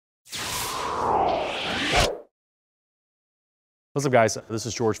What's up, guys? This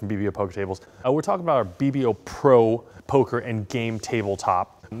is George from BBO Poker Tables. We're talking about our BBO Pro Poker and Game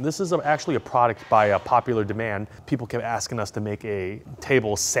Tabletop. This is actually a product by popular demand. People kept asking us to make a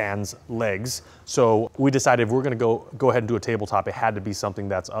table sans legs. So we decided if we're gonna go ahead and do a tabletop, it had to be something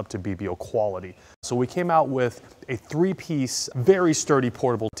that's up to BBO quality. So we came out with a 3-piece, very sturdy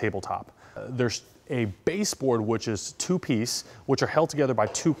portable tabletop. There's a baseboard, which is 2-piece, which are held together by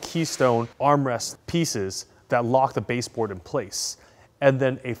 2 keystone armrest pieces that lock the baseboard in place. And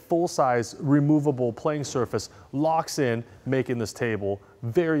then a full-size removable playing surface locks in, making this table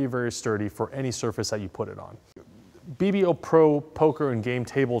very, very sturdy for any surface that you put it on. BBO Pro Poker and Game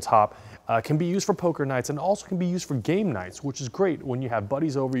Tabletop can be used for poker nights and also can be used for game nights, which is great when you have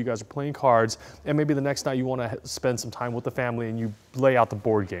buddies over, you guys are playing cards, and maybe the next night you want to spend some time with the family and you lay out the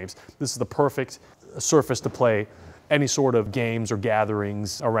board games. This is the perfect surface to play any sort of games or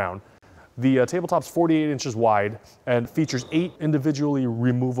gatherings around. The tabletop's 48 inches wide and features 8 individually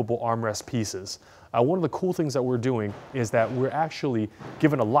removable armrest pieces. One of the cool things that we're doing is that we're actually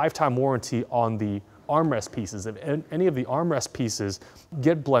given a lifetime warranty on the armrest pieces. If any of the armrest pieces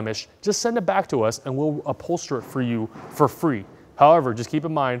get blemished, just send it back to us and we'll upholster it for you for free. However, just keep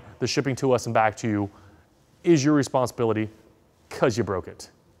in mind the shipping to us and back to you is your responsibility because you broke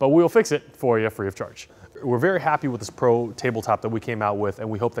it. But we'll fix it for you free of charge. We're very happy with this Pro tabletop that we came out with, and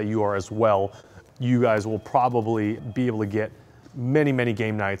we hope that you are as well. You guys will probably be able to get many, many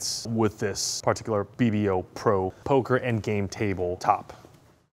game nights with this particular BBO Pro Poker and Game Tabletop.